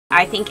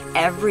I think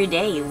every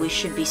day we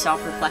should be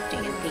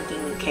self-reflecting and thinking,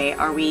 okay,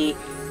 are we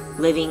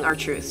living our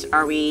truths?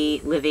 Are we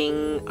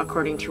living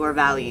according to our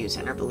values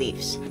and our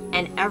beliefs?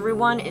 And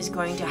everyone is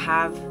going to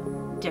have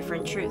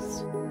different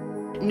truths.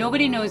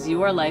 Nobody knows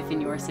your life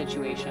and your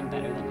situation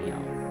better than you.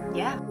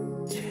 Yeah.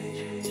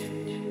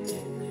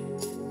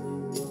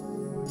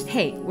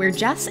 Hey, we're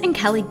Jess and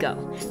Kelly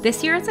Go.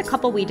 This year as a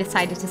couple, we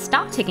decided to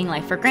stop taking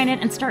life for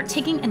granted and start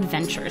taking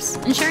adventures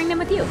and sharing them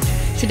with you.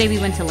 Today we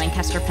went to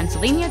Lancaster,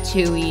 Pennsylvania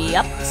to,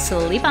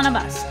 sleep on a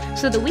bus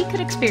so that we could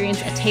experience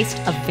a taste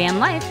of van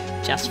life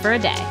just for a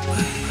day.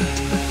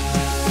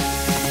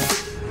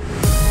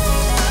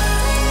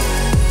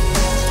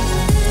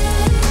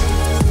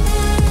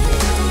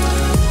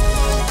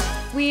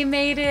 We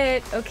made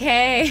it,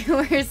 okay.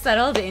 We're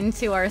settled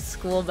into our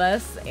school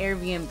bus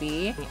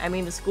Airbnb. I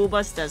mean, the school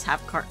bus does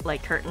have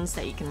curtains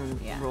that you can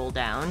roll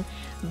down,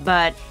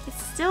 but it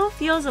still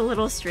feels a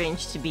little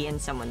strange to be in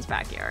someone's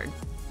backyard.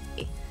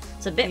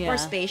 It's a bit more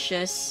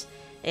spacious.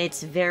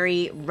 It's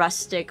very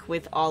rustic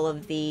with all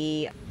of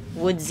the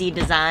woodsy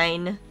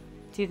design.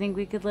 Do you think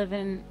we could live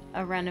in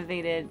a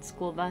renovated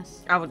school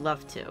bus? I would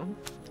love to.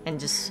 And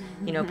just,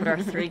 put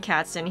our 3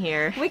 cats in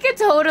here. We could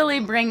totally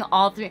bring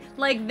all 3.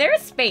 Like,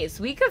 there's space.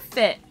 We could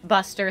fit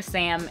Buster,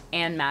 Sam,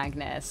 and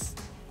Magnus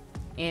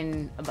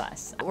in a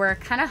bus. We're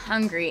kind of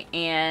hungry,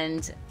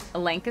 and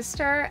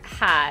Lancaster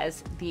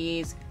has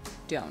these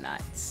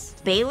donuts.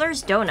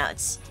 Baylor's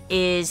Donuts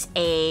is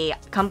a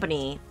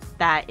company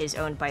that is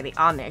owned by the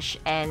Amish.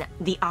 And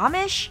the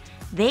Amish,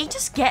 they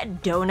just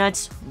get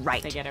donuts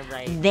right. They get it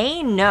right.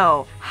 They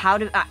know how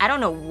to, I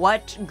don't know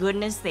what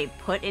goodness they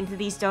put into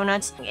these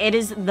donuts. It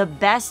is the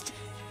best,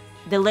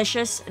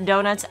 delicious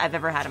donuts I've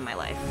ever had in my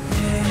life.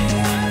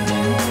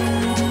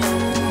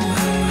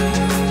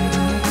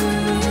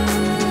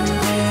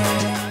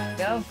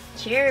 Go.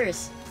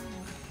 Cheers.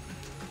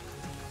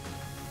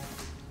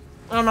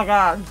 Oh my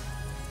God.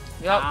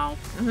 Yep. Wow.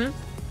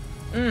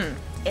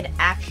 It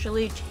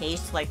actually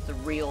tastes like the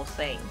real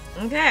thing.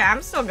 Okay,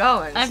 I'm still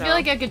going. I feel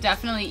like I could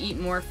definitely eat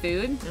more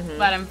food,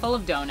 but I'm full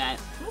of donut.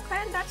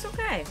 Okay, that's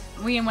okay.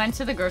 We went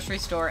to the grocery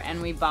store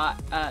and we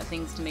bought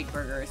things to make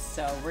burgers,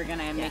 so we're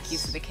gonna make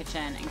use of the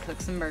kitchen and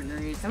cook some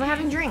burgers. And we're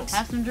having drinks.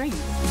 Have some drinks.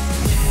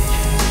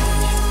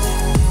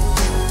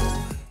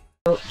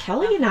 So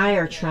Kelly and I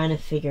are trying to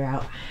figure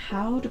out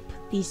how to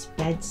put these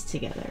beds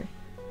together.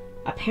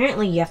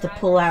 Apparently you have to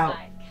pull out...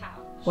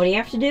 What do you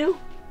have to do?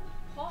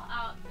 Pull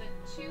out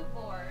the 2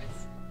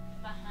 boards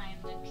behind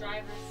the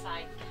driver's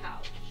side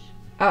couch.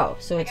 Oh,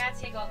 so it's... I gotta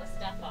take all the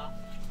stuff off.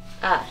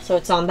 Ah, so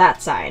it's on that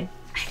side.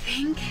 I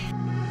think.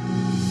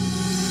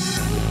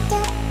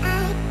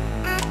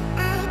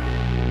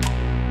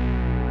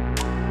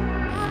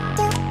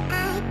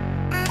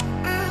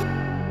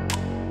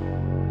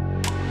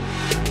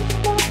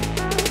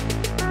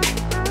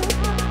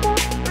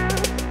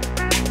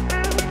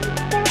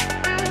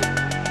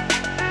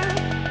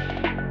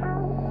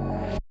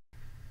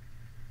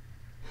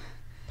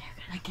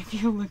 Like, if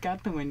you look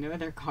out the window,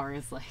 their car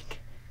is like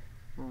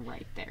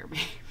right there, babe.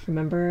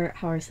 Remember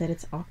how I said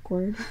it's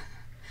awkward?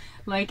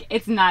 Like,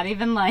 it's not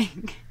even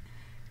like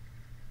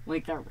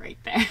they're right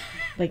there.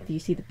 Like, do you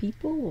see the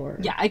people, or?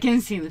 Yeah, I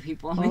can see the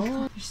people. Oh. Like,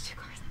 there's 2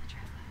 cars in the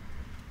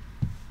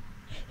driveway.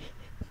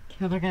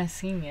 No, they're gonna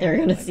see me. They're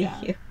gonna see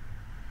you.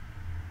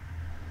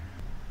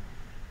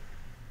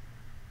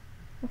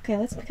 Okay,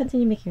 let's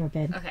continue making our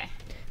bed. Okay.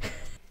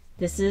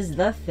 This is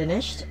the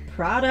finished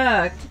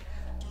product.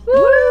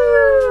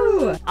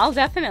 Woo! I'll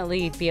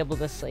definitely be able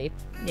to sleep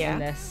Yeah. in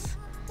this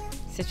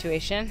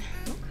situation.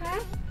 Okay.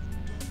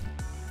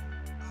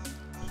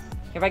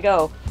 Here I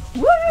go.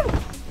 Woo!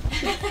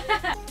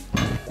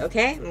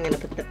 Okay, I'm gonna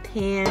put the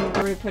pan. What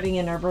are we putting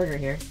in our burger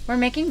here? We're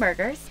making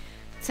burgers.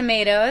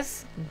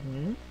 Tomatoes,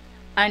 Mm-hmm.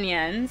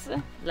 onions,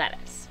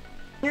 lettuce.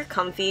 Your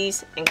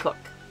comfies and cook.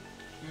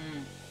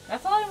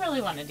 That's all I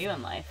really want to do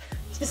in life.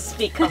 Just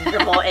be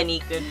comfortable and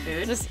eat good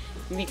food. Just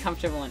be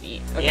comfortable and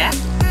eat. Okay. Yeah.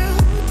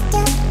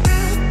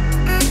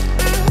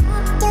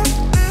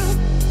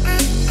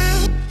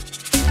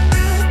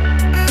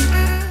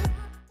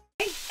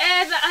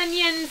 The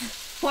onions.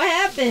 What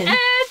happened?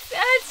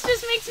 It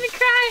just makes me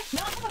cry.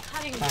 No, I have a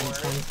cutting board.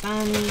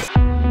 Fun.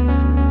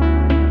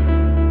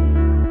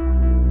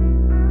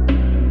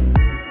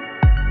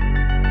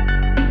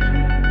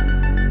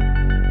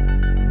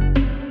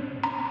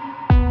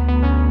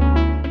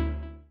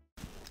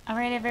 All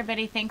right,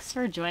 everybody. Thanks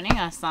for joining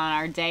us on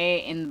our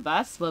day in the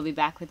bus. We'll be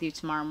back with you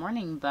tomorrow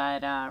morning,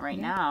 but right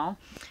now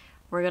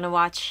We're gonna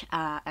watch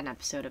an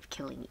episode of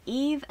Killing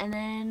Eve and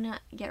then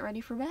get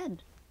ready for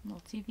bed.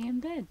 we'll TV in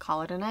bed.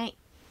 Call it a night.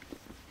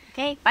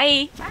 Okay,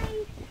 bye.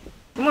 Bye.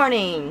 Good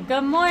morning.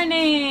 Good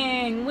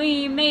morning.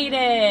 We made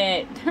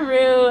it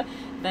through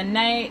the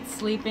night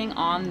sleeping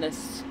on the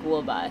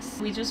school bus.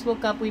 We just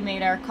woke up. We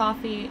made our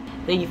coffee.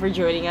 Thank you for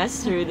joining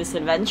us through this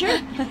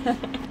adventure.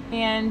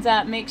 And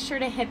make sure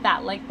to hit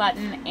that like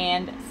button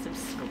and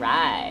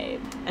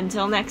subscribe.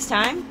 Until next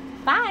time.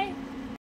 Bye.